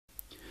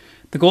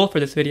The goal for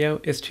this video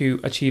is to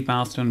achieve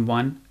milestone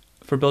 1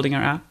 for building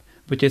our app,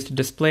 which is to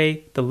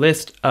display the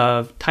list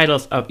of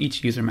titles of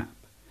each user map.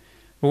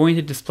 We're going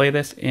to display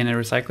this in a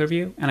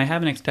RecyclerView, and I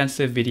have an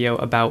extensive video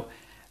about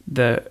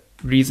the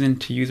reason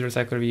to use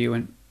RecyclerView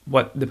and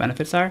what the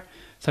benefits are.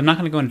 So I'm not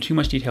going to go into too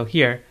much detail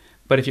here,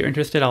 but if you're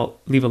interested, I'll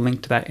leave a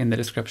link to that in the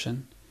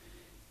description.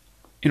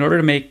 In order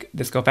to make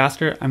this go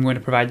faster, I'm going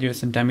to provide you with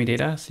some dummy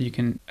data so you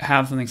can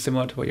have something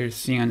similar to what you're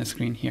seeing on the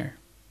screen here.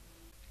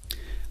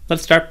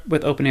 Let's start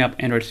with opening up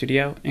Android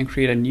Studio and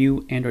create a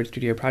new Android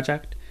Studio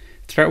project.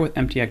 Start with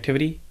empty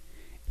activity,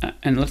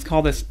 and let's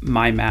call this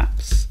My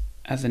Maps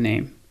as a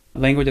name.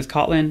 Language is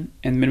Kotlin,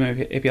 and minimum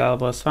API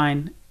level is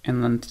fine,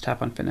 and then let's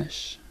tap on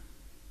Finish.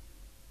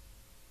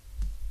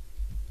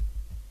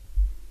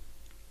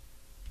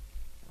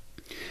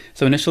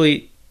 So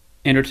initially,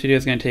 Android Studio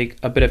is going to take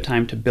a bit of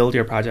time to build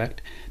your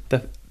project.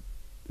 The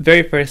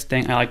very first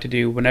thing I like to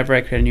do whenever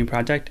I create a new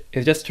project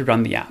is just to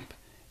run the app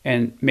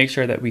and make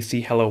sure that we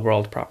see Hello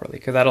World properly,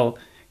 because that'll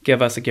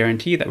give us a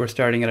guarantee that we're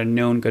starting at a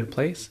known good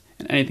place,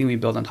 and anything we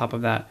build on top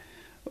of that,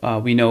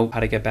 we know how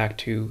to get back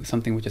to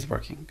something which is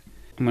working.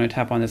 I'm going to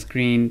tap on this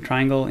green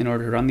triangle in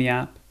order to run the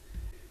app.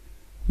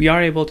 We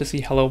are able to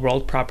see Hello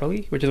World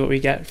properly, which is what we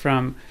get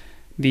from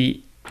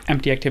the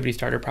empty activity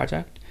starter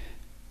project.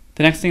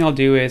 The next thing I'll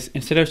do is,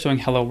 instead of showing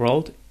Hello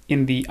World,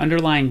 in the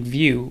underlying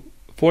view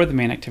for the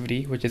main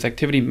activity, which is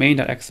activity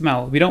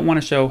main.xml, we don't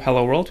want to show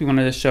Hello World, we want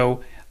to just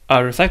show a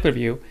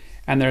RecyclerView,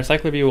 and the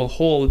RecyclerView will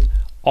hold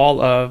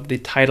all of the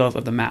titles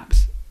of the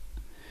maps.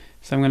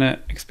 So I'm going to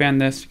expand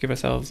this to give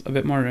ourselves a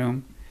bit more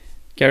room,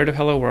 get rid of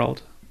Hello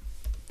World,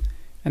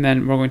 and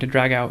then we're going to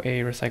drag out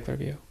a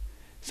RecyclerView.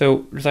 So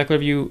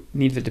RecyclerView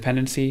needs a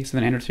dependency, so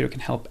then Android Studio can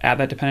help add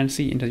that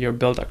dependency into your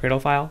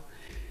build.gradle file.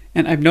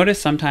 And I've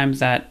noticed sometimes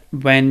that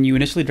when you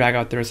initially drag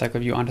out the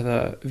RecyclerView onto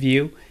the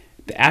view,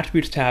 the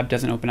Attributes tab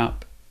doesn't open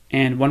up.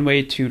 And one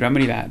way to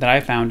remedy that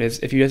I found is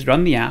if you just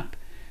run the app,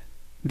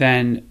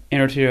 then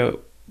Android Studio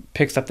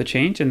picks up the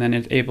change and then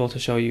it's able to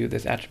show you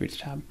this Attributes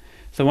tab.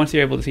 So once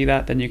you're able to see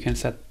that, then you can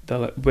set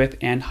the width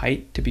and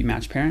height to be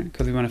match parent,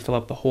 because we want to fill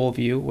up the whole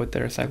view with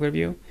the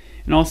RecyclerView.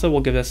 And also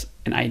will give us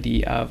an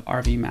ID of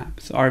RV map.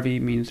 So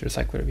RV means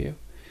RecyclerView.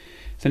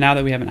 So now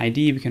that we have an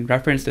ID, we can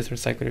reference this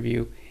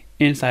RecyclerView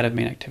inside of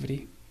main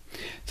activity.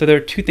 So there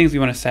are two things we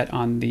want to set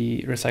on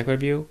the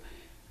RecyclerView.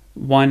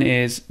 One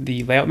is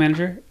the layout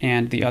manager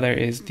and the other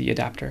is the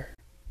adapter.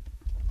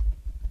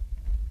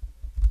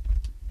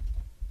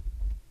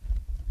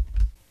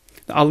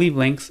 I'll leave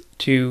links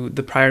to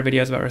the prior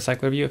videos about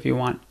RecyclerView if you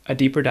want a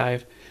deeper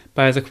dive,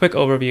 but as a quick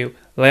overview,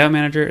 the layout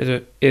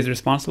manager is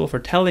responsible for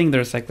telling the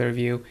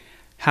RecyclerView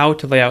how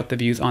to lay out the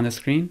views on the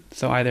screen.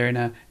 So either in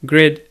a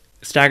grid,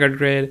 staggered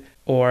grid,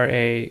 or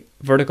a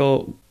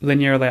vertical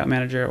linear layout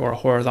manager, or a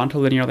horizontal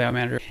linear layout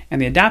manager.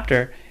 And the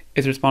adapter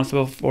is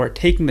responsible for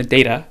taking the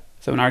data,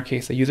 so in our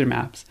case the user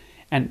maps,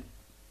 and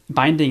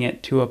binding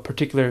it to a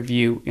particular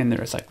view in the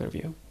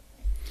RecyclerView.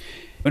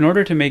 In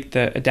order to make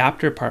the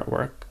adapter part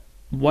work,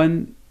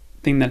 one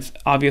thing that's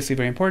obviously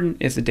very important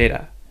is the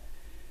data.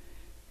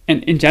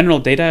 And in general,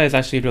 data is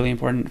actually really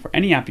important for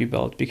any app you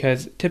build,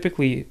 because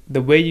typically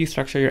the way you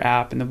structure your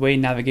app and the way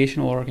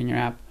navigation will work in your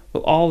app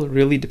will all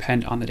really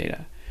depend on the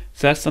data.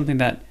 So that's something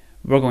that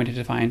we're going to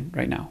define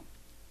right now.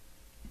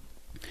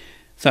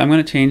 So I'm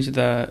going to change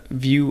the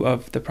view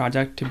of the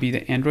project to be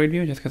the Android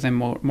view, just because I'm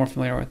more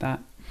familiar with that.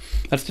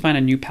 Let's define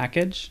a new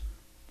package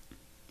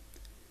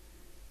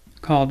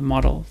called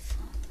models.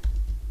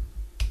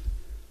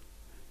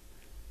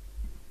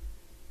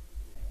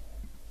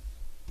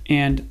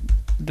 And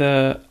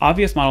the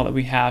obvious model that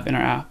we have in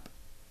our app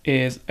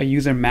is a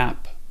user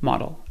map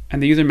model.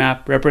 And the user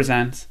map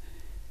represents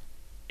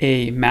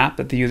a map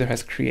that the user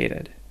has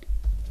created.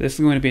 So this is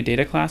going to be a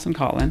data class in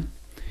Kotlin.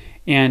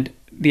 And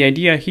the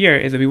idea here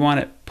is that we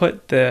want to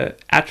put the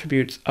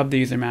attributes of the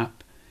user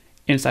map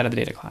inside of the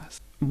data class.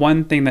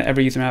 One thing that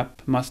every user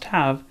map must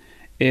have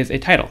is a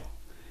title.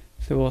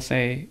 So we'll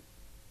say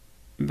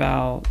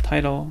val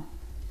title,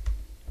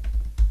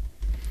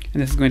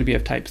 and this is going to be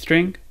of type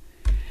string.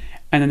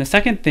 And then the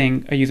second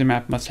thing a user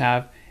map must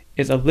have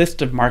is a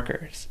list of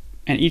markers,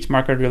 and each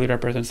marker really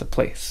represents a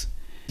place.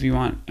 We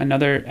want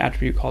another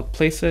attribute called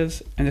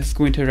places, and this is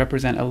going to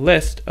represent a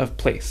list of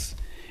place.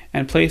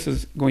 And place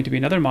is going to be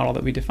another model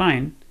that we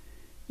define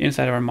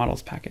inside of our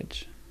models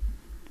package.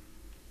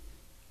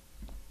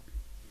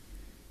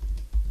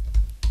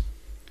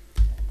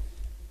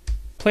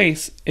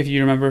 Place, if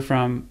you remember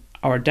from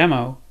our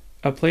demo,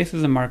 a place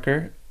is a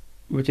marker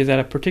which is at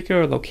a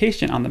particular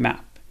location on the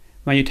map.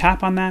 When you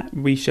tap on that,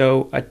 we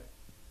show a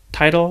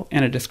title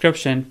and a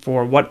description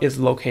for what is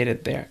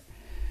located there.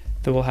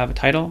 So we'll have a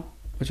title,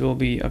 which will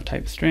be of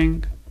type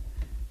string,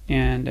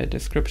 and a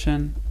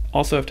description,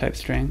 also of type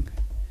string.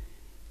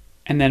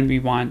 And then we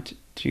want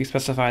to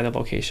specify the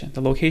location.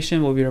 The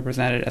location will be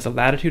represented as a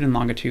latitude and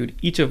longitude,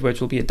 each of which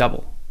will be a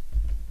double.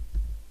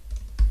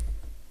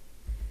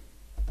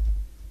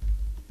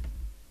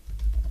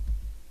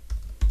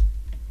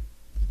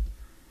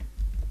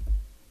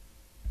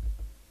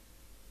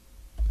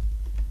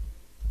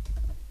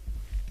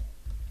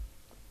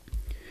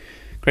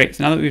 Great,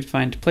 so now that we've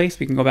defined place,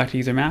 we can go back to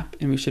UserMap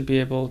and we should be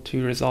able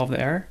to resolve the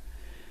error.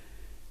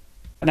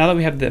 Now that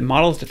we have the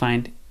models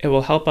defined, it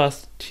will help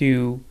us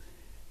to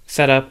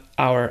set up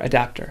our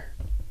adapter.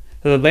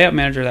 So the layout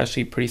manager is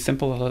actually pretty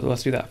simple.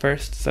 Let's do that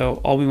first.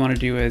 So all we want to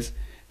do is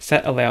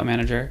set a layout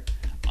manager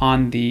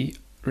on the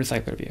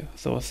recycler view.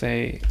 So we'll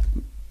say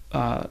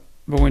we're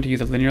going to use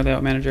a linear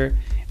layout manager,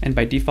 and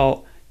by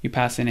default you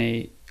pass in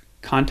a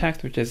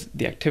context, which is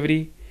the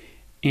activity,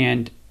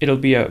 and it'll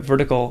be a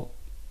vertical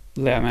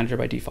layout manager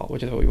by default,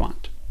 which is what we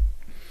want.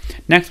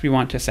 Next, we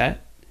want to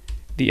set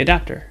the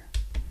adapter.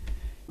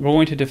 We're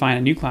going to define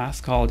a new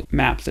class called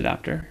Maps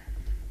Adapter,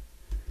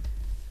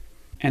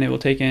 and it will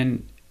take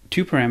in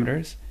two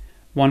parameters,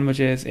 one which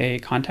is a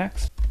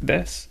context,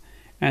 this,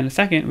 and a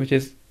second which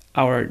is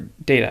our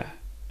data,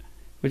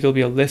 which will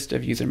be a list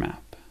of UserMap.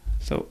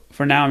 So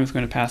for now, I'm just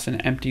going to pass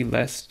an empty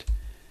list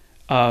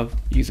of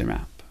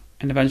UserMap,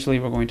 and eventually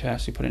we're going to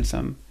actually put in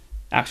some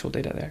actual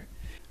data there.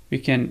 We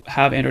can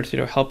have Android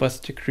Studio help us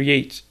to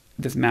create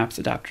this Maps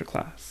Adapter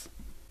class.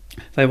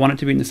 So I want it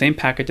to be in the same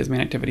package as main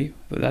activity,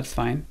 so that's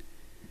fine.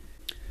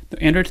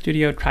 The Android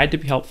Studio tried to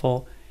be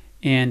helpful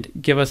and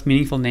give us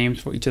meaningful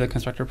names for each of the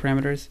constructor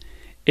parameters.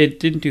 It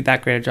didn't do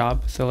that great a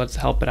job, so let's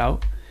help it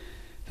out.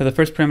 So the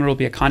first parameter will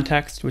be a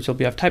context, which will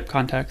be of type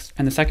context,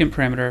 and the second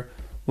parameter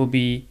will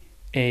be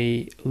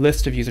a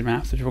list of user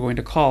maps, which we're going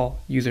to call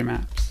user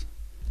maps.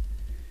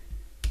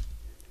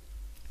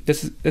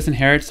 This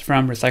inherits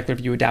from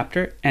RecyclerView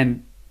adapter,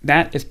 and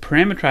that is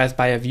parameterized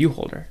by a view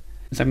holder.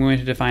 So I'm going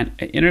to define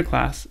an inner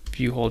class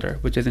view holder,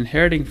 which is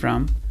inheriting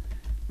from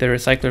the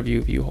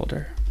RecyclerView view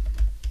holder.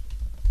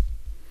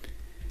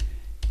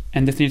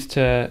 And this needs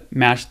to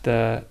match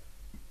the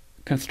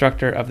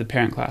constructor of the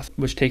parent class,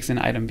 which takes an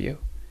item view.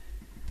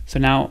 So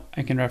now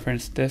I can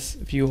reference this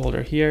view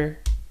holder here.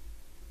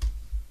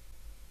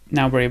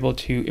 Now we're able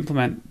to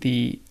implement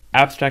the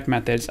abstract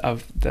methods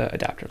of the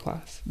adapter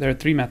class. There are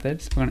three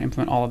methods. We're going to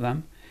implement all of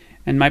them.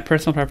 And my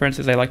personal preference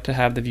is I like to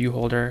have the view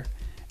holder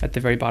at the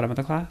very bottom of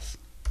the class.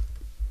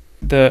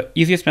 The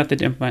easiest method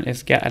to implement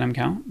is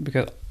getItemCount,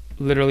 because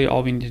literally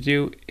all we need to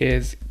do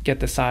is get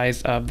the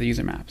size of the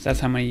user maps. That's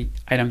how many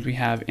items we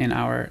have in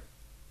our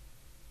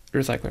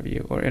recycler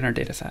view or in our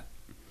data set.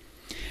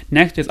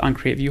 Next is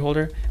Oncreateview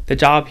Holder. The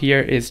job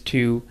here is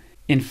to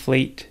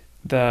inflate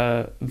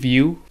the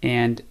view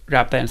and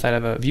wrap that inside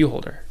of a view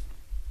holder.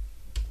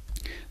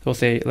 So we'll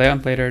say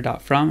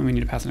layoutInflator.from, and we need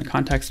to pass in a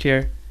context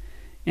here,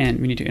 and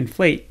we need to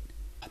inflate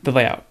the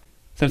layout.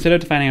 So instead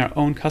of defining our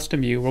own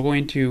custom view, we're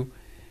going to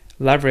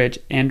leverage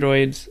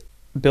Android's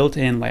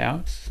built-in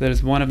layouts. So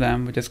there's one of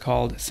them which is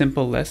called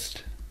Simple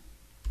List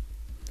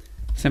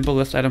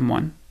Item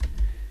 1.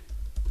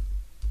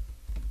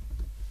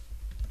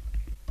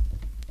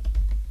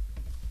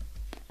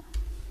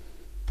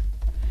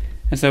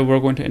 And so we're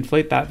going to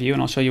inflate that view,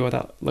 and I'll show you what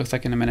that looks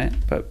like in a minute,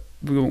 but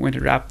we're going to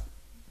wrap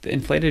the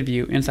inflated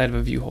view inside of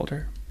a view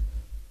holder.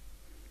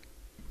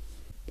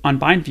 On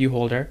bind view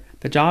holder,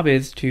 the job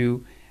is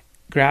to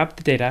grab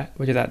the data,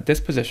 which is at this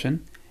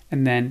position,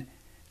 and then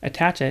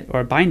attach it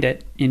or bind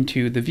it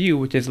into the view,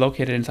 which is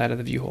located inside of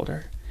the view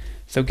holder.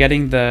 So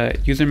getting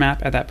the user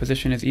map at that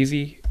position is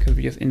easy because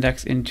we just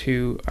index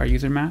into our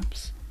user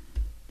maps.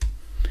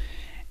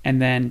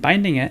 And then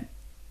binding it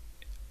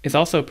is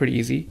also pretty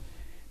easy.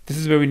 This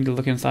is where we need to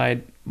look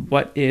inside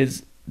what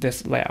is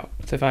this layout.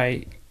 So if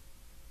I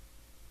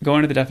go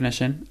into the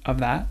definition of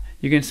that,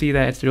 you can see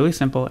that it's really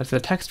simple. It's a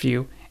text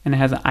view, and it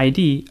has an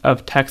ID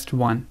of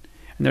text1. And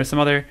there's some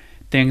other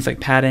things like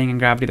padding and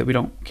gravity that we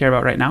don't care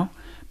about right now.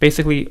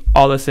 Basically,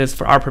 all this is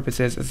for our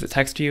purposes is a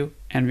text view,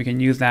 and we can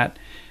use that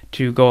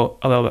to go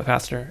a little bit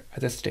faster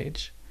at this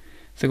stage.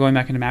 So going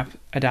back into Map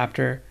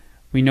Adapter,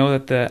 we know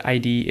that the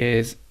ID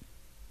is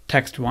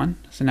text1.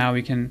 So now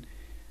we can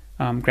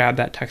grab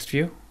that text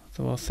view.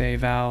 So we'll say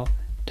val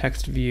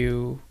text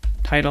view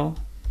title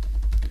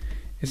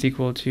is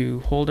equal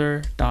to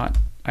holder dot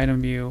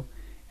item view,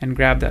 and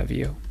grab that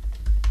view.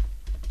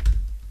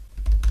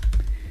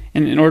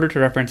 And in order to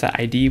reference that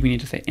ID, we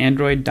need to say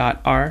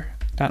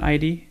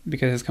android.r.id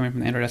because it's coming from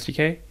the Android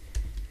SDK.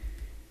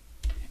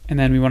 And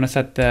then we want to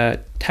set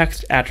the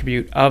text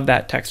attribute of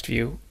that text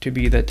view to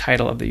be the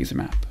title of the user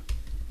map.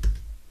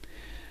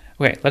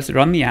 Okay, let's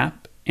run the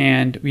app,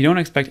 and we don't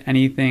expect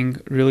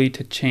anything really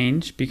to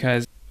change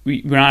because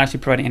we're not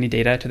actually providing any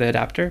data to the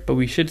adapter, but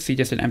we should see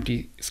just an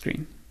empty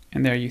screen.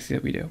 And there you see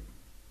that we do.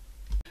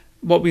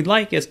 What we'd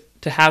like is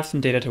to have some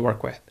data to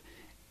work with.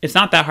 It's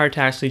not that hard to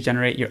actually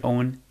generate your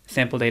own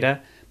sample data,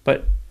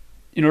 but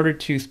in order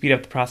to speed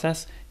up the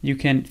process, you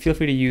can feel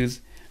free to use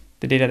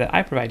the data that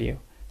I provide you.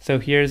 So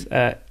here's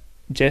a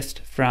gist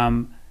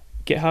from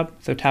GitHub.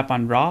 So tap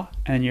on raw,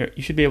 and then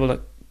you should be able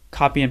to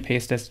copy and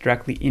paste this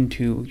directly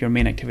into your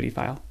main activity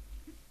file.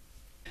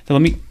 So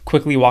let me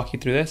quickly walk you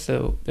through this.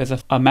 So there's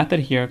a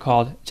method here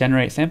called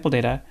generate sample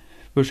data,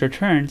 which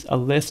returns a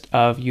list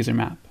of user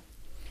map.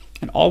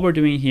 And all we're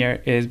doing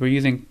here is we're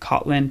using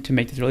Kotlin to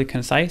make this really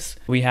concise.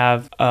 We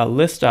have a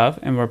list of,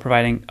 and we're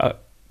providing a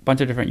bunch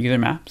of different user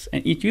maps.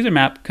 And each user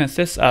map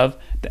consists of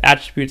the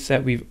attributes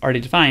that we've already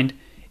defined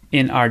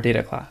in our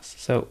data class.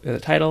 So there's a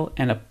title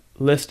and a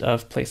list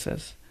of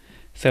places.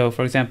 So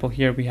for example,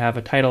 here we have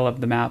a title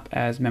of the map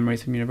as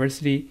Memories from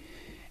University,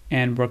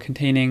 and we're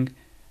containing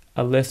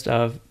a list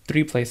of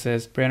 3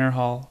 places: Branner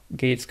Hall,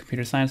 Gates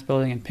Computer Science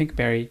Building, and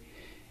Pinkberry,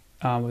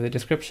 with a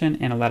description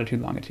and a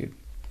latitude, longitude.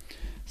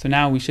 So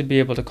now we should be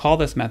able to call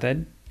this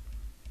method.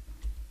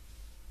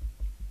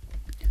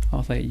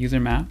 I'll say user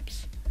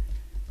maps.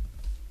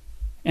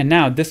 And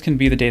now this can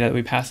be the data that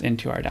we pass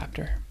into our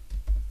adapter.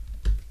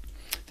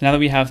 So now that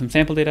we have some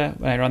sample data,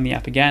 when I run the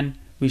app again,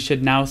 we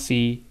should now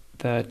see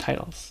the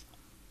titles.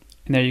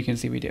 And there you can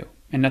see we do.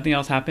 And nothing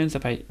happens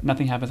if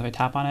I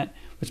tap on it,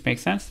 which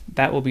makes sense.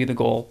 That will be the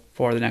goal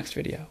for the next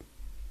video.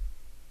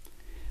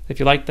 If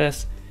you like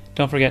this,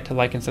 don't forget to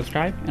like and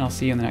subscribe, and I'll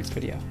see you in the next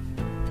video.